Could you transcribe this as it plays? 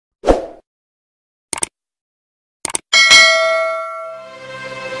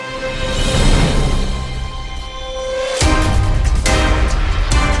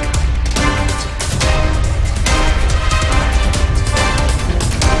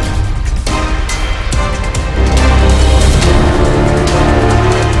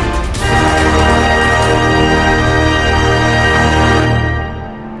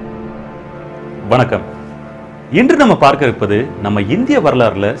வணக்கம். இன்று நம்ம பார்க்க இருப்பது நம்ம இந்திய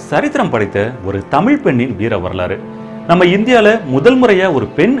வரலாறுல சரித்திரம் படைத்த ஒரு தமிழ் பெண்ணின் வீர வரலாறு. நம்ம இந்தியால முதல் முறையா ஒரு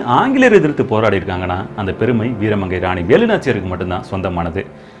பெண் ஆங்கிலேயர் எதிர்த்து போராடி இருக்காங்கன்னா அந்த பெருமை வீரமங்கை ராணி வேலுநாச்சியாருக்கு மட்டும்தான் சொந்தமானது.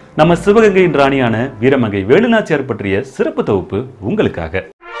 நம்ம சிவகங்கையின் ராணியான வீரமங்கை வேலுநாச்சியார் பற்றிய சிறப்பு தொகுப்பு உங்களுக்காக.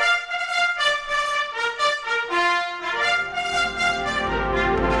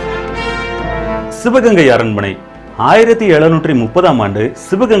 சிவகங்கை அரண்மனை 1730ஆம் ஆண்டு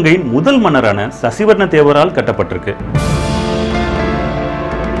சிவகங்கையின் முதல் மன்னரான சசிவர்ண தேவரால் கட்டப்பட்டிருக்கு.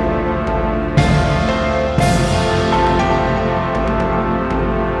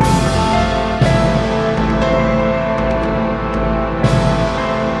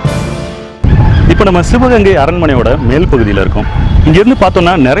 இப்ப நம்ம சிவகங்கை அரண்மனையோட மேல் பகுதியில் இருக்கோம். இங்க இருந்து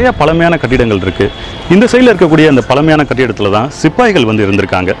பார்த்தோம்னா நிறைய பழமையான கட்டிடங்கள் இருக்கு. இந்த சைடில் இருக்கக்கூடிய அந்த பழமையான கட்டிடத்துல தான் சிப்பாய்கள் வந்து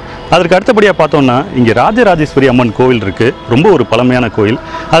இருந்திருக்காங்க. அதற்கு அடுத்தபடியா பார்த்தோம்னா இங்க ராஜராஜேஸ்வரி அம்மன் கோவில் இருக்கு, ரொம்ப ஒரு பழமையான கோயில்.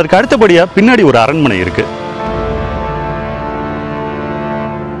 அதற்கு அடுத்தபடியா பின்னாடி ஒரு அரண்மனை இருக்கு.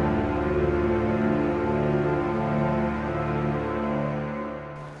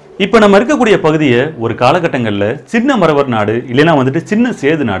 இப்ப நம்ம இருக்கக்கூடிய பகுதியை ஒரு காலகட்டங்கள்ல சின்ன மறவர் நாடு இல்லைன்னா வந்துட்டு சின்ன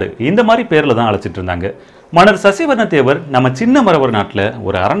சேது நாடு இந்த மாதிரி பேர்ல தான் அழைச்சிட்டு இருந்தாங்க. மன்னர் சசிவர்ண தேவர் நம்ம சின்ன மறவர் நாட்டுல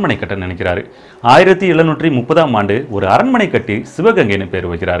ஒரு அரண்மனை கட்ட நினைக்கிறாரு. 1730ஆம் ஆண்டு ஒரு அரண்மனை கட்டி சிவகங்கைன்னு பேர்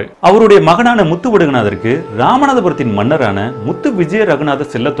வைக்கிறாரு. அவருடைய மகனான முத்து வடுகநாதருக்கு ராமநாதபுரத்தின் மன்னரான முத்து விஜய ரகுநாத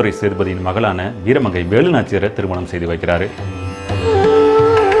செல்லத்துறை சேதுபதியின் மகளான வீரமங்கை வேலுநாச்சியரை திருமணம் செய்து வைக்கிறாரு.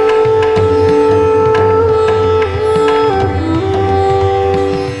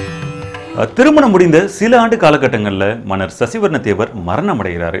 திருமணம் முடிந்த சில ஆண்டு காலகட்டங்களில் மன்னர் சசிவர்ண தேவர் மரணம்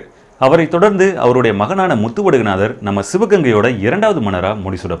அடைகிறாரு. அவரை தொடர்ந்து அவருடைய மகனான முத்து வடுகநாதர் நம்ம சிவகங்கையோட இரண்டாவது மன்னரா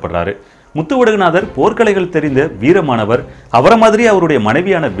முடிசூடப்படுறாரு. முத்து வடுகநாதர் போர்க்கலைகள் தெரிந்த வீரமானவர். அவரை மாதிரி அவருடைய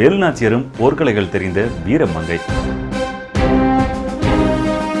மனைவியான வேலுநாச்சியரும் போர்க்கலைகள் தெரிந்த வீரமங்கை.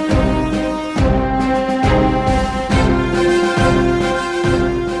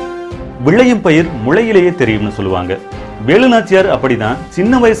 விளையும் பயிர் முளையிலேயே தெரியும்னு சொல்லுவாங்க. வேலுநாச்சியார் அப்படிதான்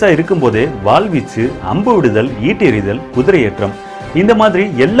சின்ன வயசா இருக்கும் போதே வாழ்வீச்சு, அம்பு விடுதல், ஈட்டி எறிதல், குதிரை ஏற்றம் இந்த மாதிரி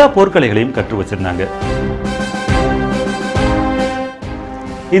எல்லா போர்க்கலைகளையும் கற்று வச்சிருந்தாங்க.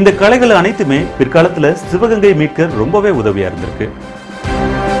 இந்த கலைகள் அனைத்துமே பிற்காலத்துல சிவகங்கை மீட்க ரொம்பவே உதவியா இருந்திருக்கு.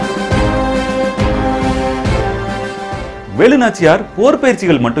 வேலுநாச்சியார் போர்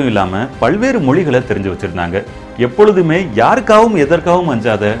பயிற்சிகள் மட்டும் இல்லாம பல்வேறு மொழிகளை தெரிஞ்சு வச்சிருந்தாங்க. எப்பொழுதுமே யாருக்காகவும் எதற்காகவும்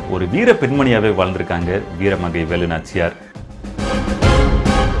அஞ்சாத ஒரு வீர பெண்மணியாவே வாழ்ந்திருக்காங்க வீரமங்கை வேலுநாச்சியார்.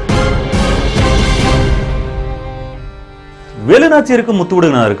 வேலுநாச்சியாருக்கும் முத்து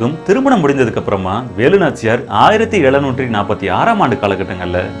வடுகநாதருக்கும் திருமணம் முடிந்ததுக்கு அப்புறமா வேலுநாச்சியார் 1746ஆம் ஆண்டு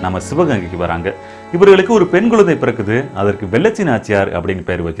காலகட்டங்கள்ல நம்ம சிவகங்கைக்கு வராங்க. இவர்களுக்கு ஒரு பெண் குழந்தை பிறக்குது. அதற்கு வெள்ளச்சி நாச்சியார் அப்படின்னு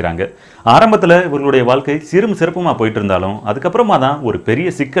பேர் வைக்கிறாங்க. ஆரம்பத்துல இவர்களுடைய வாழ்க்கை சீரும் சிறப்புமா போயிட்டு இருந்தாலும் அதுக்கப்புறமா தான் ஒரு பெரிய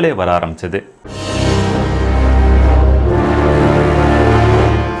சிக்கலே வர ஆரம்பிச்சது.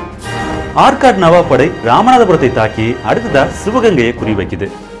 ஆற்காடு நவாப்படை ராமநாதபுரத்தை தாக்கி அடுத்ததா சிவகங்கையை குறிவைக்குது.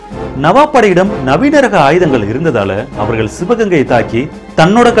 நவாப்படையிடம் நவீன ரக ஆயுதங்கள் இருந்ததால அவர்கள் சிவகங்கையை தாக்கி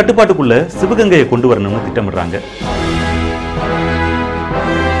தன்னோட கட்டுப்பாட்டுக்குள்ள சிவகங்கையை கொண்டு வரணும்னு திட்டமிடுறாங்க.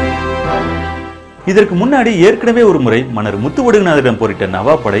 இதற்கு முன்னாடி ஏற்கனவே ஒரு முறை மன்னர் முத்து வடுகநாதரிடம் போரிட்ட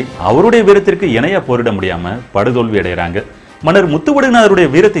நவாப்படை அவருடைய வீரத்திற்கு இணையா போரிட முடியாம படுதோல்வி அடைகிறாங்க. மன்னர் முத்து வடுகநாதருடைய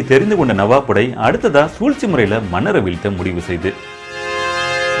வீரத்தை தெரிந்து கொண்ட நவாப்படை அடுத்ததா சூழ்ச்சி முறையில மன்னரை வீழ்த்த முடிவு செய்து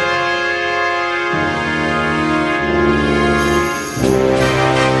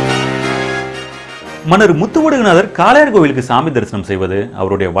மன்னர் முத்து வடுகநாதர் காளையார் கோவிலுக்கு சாமி தரிசனம் செய்வது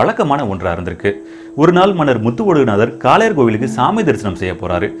அவருடைய வழக்கமான ஒன்றா இருந்திருக்கு. ஒரு நாள் மன்னர் முத்து வடுகநாதர் காளையார் கோவிலுக்கு சாமி தரிசனம் செய்ய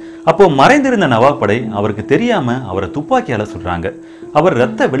போறாரு. அப்போ மறைந்திருந்த நவாப்படை அவருக்கு தெரியாம அவரை துப்பாக்கியால சுடுறாங்க. அவர்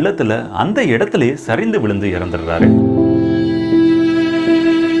ரத்த வெள்ளத்துல அந்த இடத்திலேயே சரிந்து விழுந்து இறந்துடுறாரு.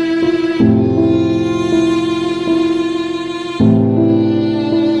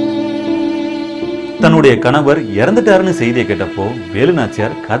 தன்னுடைய கணவர் இறந்துட்டாருன்னு செய்தியை கேட்டப்போ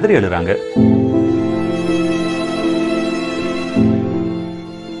வேலுநாச்சியார் கதறி அழுறாங்க.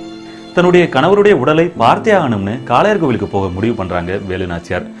 தன்னுடைய கணவருடைய உடலை பார்த்தே ஆகணும்னு காளையார் கோவிலுக்கு போக முடிவு பண்றாங்க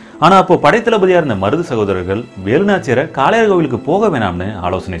வேலுநாச்சியார். ஆனா அப்போ படைத்தளபதியா இருந்த மருது சகோதரர்கள் வேலுநாச்சியாரை காளையார் கோவிலுக்கு போக வேணாம்னு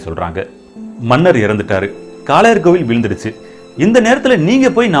ஆலோசனை சொல்றாங்க. மன்னர் இறந்துட்டாரு, காளையார் கோவில் விழுந்துடுச்சு. இந்த நேரத்துல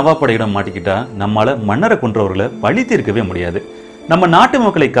நீங்க போய் நவாப்படையிடம் மாட்டிக்கிட்டா நம்மால மன்னரை கொன்றவர்களை பழி தீர்க்கவே முடியாது. நம்ம நாட்டு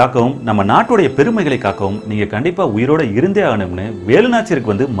மக்களை காக்கவும் நம்ம நாட்டுடைய பெருமைகளை காக்கவும் நீங்க கண்டிப்பா உயிரோட இருந்தே ஆகணும்னு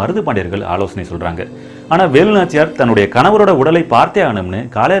வேலுநாச்சியாருக்கு வந்து மருது பாண்டியர்கள் ஆலோசனை சொல்றாங்க. ஆனா வேலுநாச்சியார் தன்னுடைய கணவரோட உடலை பார்த்தே ஆகணும்னு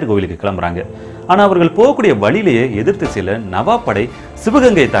காளையார் கோவிலுக்கு கிளம்புறாங்க. ஆனா அவர்கள் போகக்கூடிய வழியிலேயே எதிர்த்து சில நவாப்படை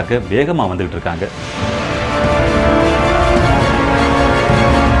சிவகங்கையை தாக்க வேகமா வந்துட்டு இருக்காங்க.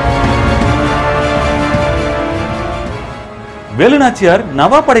 வேலுநாச்சியார்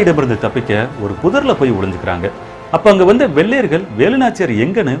நவாப்படையிடமிருந்து தப்பிக்க ஒரு புதர்ல போய் ஒளிஞ்சுக்கிறாங்க. அப்ப அங்க வந்த வெள்ளையர்கள் வேலுநாச்சியார்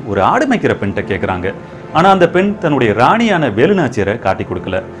எங்கன்னு ஒரு ஆடு மேய்க்கிற பெண்கிட்ட கேட்கறாங்க. ஆனா அந்த பெண் தன்னுடைய ராணியான வேலுநாச்சியாரை காட்டி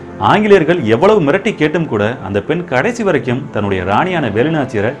கொடுக்கல. ஆங்கிலேயர்கள் எவ்வளவு மிரட்டி கேட்டும் கூட அந்த பெண் கடைசி வரைக்கும் தன்னுடைய ராணியான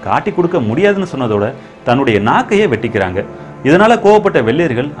வேலுநாச்சியாரை காட்டி கொடுக்க முடியாதுன்னு சொன்னதோட தன்னுடைய நாக்கையே வெட்டிக்கிறாங்க. இதனால கோவப்பட்ட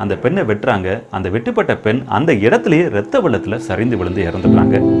வெள்ளையர்கள் அந்த பெண்ணை வெட்டுறாங்க. அந்த வெட்டுப்பட்ட பெண் அந்த இடத்திலேயே இரத்த வெள்ளத்துல சரிந்து விழுந்து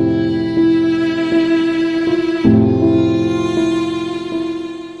இறந்துடுறாங்க.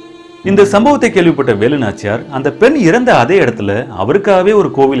 இந்த சம்பவத்தை கேள்விப்பட்ட வேலுநாச்சியார் அந்த பெண் இறந்த அதே இடத்துல அவருக்காகவே ஒரு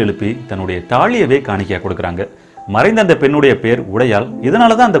கோவில் எழுப்பி தன்னுடைய தாலியவே காணிக்கையா கொடுக்கறாங்க. மறைந்த அந்த பெண்ணுடைய பேர் உடையாள்.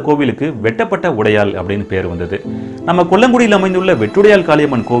 இதனாலதான் அந்த கோவிலுக்கு வெட்டப்பட்ட உடையாள் அப்படின்னு பேர் வந்தது. நம்ம கொல்லங்குடியில் அமைந்துள்ள வெட்டுடையாள்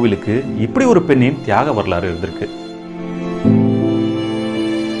காளியம்மன் கோவிலுக்கு இப்படி ஒரு பெண்ணின் தியாக வரலாறு இருந்திருக்கு.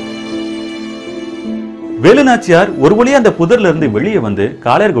 வேலுநாச்சியார் ஒரு வழியா அந்த புதர்ல இருந்து வெளியே வந்து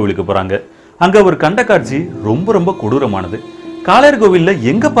காளையர் கோவிலுக்கு போறாங்க. அங்க அவர் கண்ட காட்சி ரொம்ப ரொம்ப கொடூரமானது. காளையர் கோவில்ல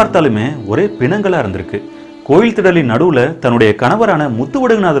எங்க பார்த்தாலுமே ஒரே பிணங்களா இருந்திருக்கு. கோயில் திடலின் நடுவுல தன்னுடைய கணவரான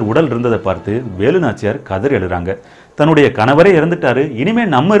முத்துவடுகநாதர் உடல் இருந்ததை பார்த்து வேலுநாச்சியார் கதறி எழுறாங்க. தன்னுடைய கணவரே இறந்துட்டாரு, இனிமே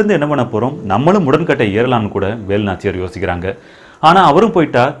நம்ம இருந்து என்ன பண்ண போறோம், நம்மளும் உடன்கட்டை ஏறலாம்னு கூட வேலுநாச்சியார் யோசிக்கிறாங்க. ஆனா அவரும்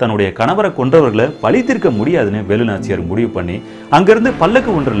போயிட்டா தன்னுடைய கணவரை கொன்றவர்களை பழி தீர்க்க முடியாதுன்னு வேலுநாச்சியார் முடிவு பண்ணி அங்கிருந்து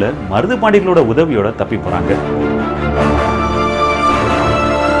பல்லக்கு ஒன்றுல மருது பாண்டியர்களோட உதவியோட தப்பி போறாங்க.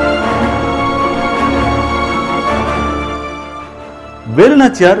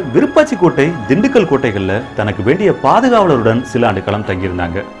 வேலுநாச்சியார் விருப்பாச்சி கோட்டை, திண்டுக்கல் கோட்டைகள்ல தனக்கு வேண்டிய பாதுகாவலருடன் சில ஆண்டு காலம்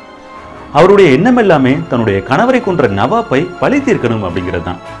தங்கியிருந்தாங்க. அவருடைய எண்ணம் எல்லாமே தன்னுடைய கணவரை கொன்ற நவாப்பை பழி தீர்க்கணும் அப்படிங்கிறது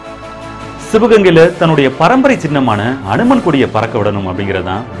தான். சிவகங்கையில தன்னுடைய பரம்பரை சின்னமான அனுமன் கொடியை பறக்க விடணும் அப்படிங்கிறது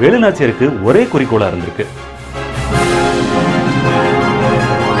தான் வேலுநாச்சியாருக்கு ஒரே குறிக்கோளா இருந்திருக்கு.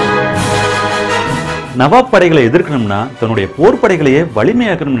 நவாப் படைகளை எதிர்க்கணும்னா தன்னுடைய போர் படைகளையே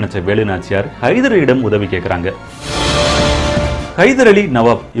வலிமையாக்கணும்னு நினைச்ச வேலுநாச்சியார் ஹைதரிடம் உதவி கேட்கிறாங்க. ஹைதர் அலி,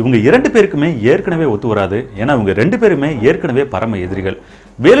 நவாப் இவங்க 2 பேருக்குமே ஏற்கனவே ஒத்து வராது. ஏன்னா அவங்க 2 பேருமே ஏற்கனவே பரம எதிரிகள்.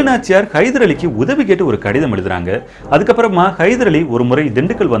 வேலுநாச்சியார் ஹைதர் அலிக்கு உதவி கேட்டு ஒரு கடிதம் எழுதுறாங்க. அதுக்கப்புறமா ஹைதர் அலி ஒரு முறை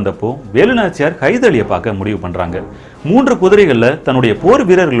திண்டுக்கல் வந்தப்போ வேலுநாச்சியார் ஹைதர் அலியை பார்க்க முடிவு பண்றாங்க. 3 குதிரைகள்ல தன்னுடைய போர்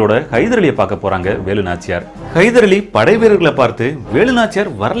வீரர்களோட ஹைதர் அலியை பார்க்க போறாங்க வேலுநாச்சியார். ஹைதர் அலி படை வீரர்களை பார்த்து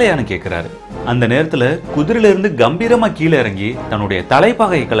வேலுநாச்சியார் வரலையான்னு கேட்கிறாரு. அந்த நேரத்துல குதிரையில இருந்து கம்பீரமா கீழே இறங்கி தன்னுடைய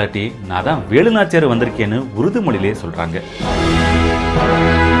தலைப்பாகையை கலாட்டி நான் தான் வேலுநாச்சியார் வந்திருக்கேன்னு உறுதிமொழியிலே சொல்றாங்க.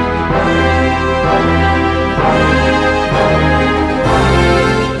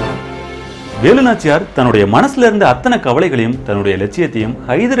 வேலுநாச்சியார் தன்னுடைய மனசுல இருந்த அத்தனை கவலைகளையும் தன்னுடைய லட்சியத்தையும்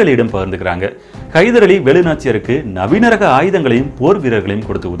ஹைதர் அலியிடம் பகிர்ந்துக்கிறாங்க. ஹைதர் அலி வேலுநாச்சியாருக்கு நவீன ரக ஆயுதங்களையும் போர் வீரர்களையும்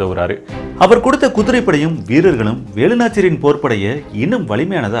கொடுத்து உதவுறாரு. அவர் கொடுத்த குதிரைப்படையும் வீரர்களும் வேலுநாச்சியாரின் போர்ப்படையை இன்னும்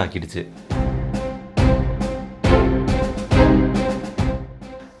வலிமையானதா ஆக்கிடுச்சு.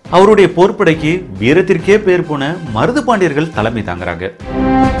 அவருடைய போர்ப்படைக்கு வீரத்திற்கே பேர் போன மருது பாண்டியர்கள் தலைமை தாங்குறாங்க.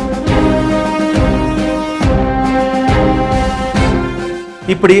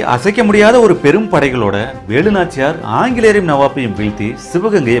 இப்படி அசைக்க முடியாத ஒரு பெரும் படைகளோட வேலுநாச்சியார் ஆங்கிலேயரையும் நவாப்பையும் வீழ்த்தி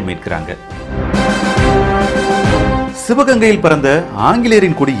சிவகங்கையை மீட்கிறாங்க. சிவகங்கையில் பிறந்த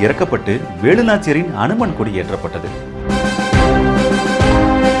ஆங்கிலேயரின் கொடி இறக்கப்பட்டு வேலுநாச்சியாரின் அனுமன் கொடி ஏற்றப்பட்டது.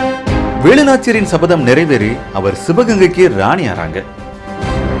 வேலுநாச்சியாரின் சபதம் நிறைவேறி அவர் சிவகங்கைக்கு ராணி ஆறாங்க.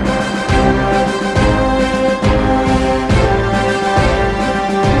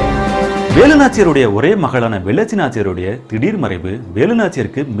 வேலுநாச்சியாருடைய ஒரே மகளான வெள்ளச்சி நாச்சியாருடைய திடீர் மறைவு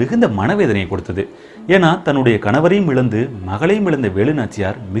வேலுநாச்சியாருக்கு மிகுந்த மனவேதனையை கொடுத்தது. ஏன்னா தன்னுடைய கணவரையும் இழந்து மகளையும் இழந்த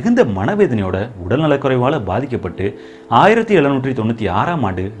வேலுநாச்சியார் மிகுந்த மனவேதனையோட உடல்நலக்குறைவால பாதிக்கப்பட்டு 1796ஆம்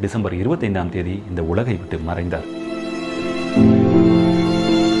ஆண்டு டிசம்பர் 25ஆம் தேதி இந்த உலகை விட்டு மறைந்தார்.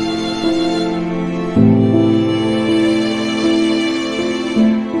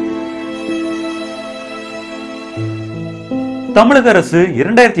 தமிழக அரசு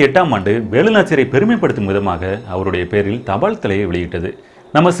 2008ஆம் ஆண்டு வேலுநாச்சியாரை பெருமைப்படுத்தும் விதமாக அவருடைய பேரில் தபால் தலையை வெளியிட்டது.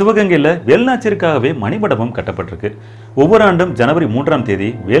 நம்ம சிவகங்கையில வேலுநாச்சியாருக்காகவே மணிமண்டபம் கட்டப்பட்டிருக்கு. ஒவ்வொரு ஆண்டும் ஜனவரி 3ஆம் தேதி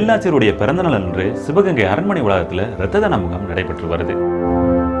வேலுநாச்சியாருடைய பிறந்த நாள் அன்று சிவகங்கை அரண்மனை வளாகத்தில் இரத்த தான முகாம் நடைபெற்று வருது.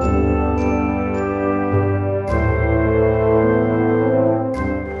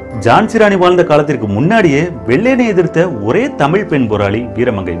 ஜான்சி ராணி வாழ்ந்த காலத்திற்கு முன்னாடியே வெள்ளையனை எதிர்த்த ஒரே தமிழ் பெண் போராளி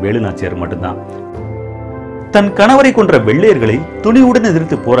வீரமங்கை வேலுநாச்சியார் மட்டும்தான். தன் கணவரை கொன்ற வெள்ளையர்களை துணிவுடன்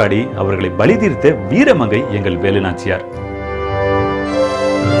எதிர்த்து போராடி அவர்களை பலி தீர்த்த வீரமங்கை எங்கள் வேலுநாச்சியார்.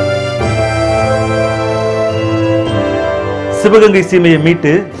 சிவகங்கை சீமையை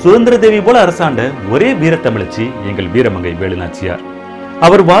மீட்டு சுதந்திர தேவி போல அரசாண்ட ஒரே வீரத்தமிழச்சி எங்கள் வீரமங்கை வேலுநாச்சியார்.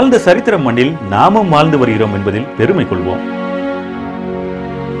 அவர் வாழ்ந்த சரித்திர மண்ணில் நாமும் வாழ்ந்து வருகிறோம் என்பதில் பெருமை கொள்வோம்.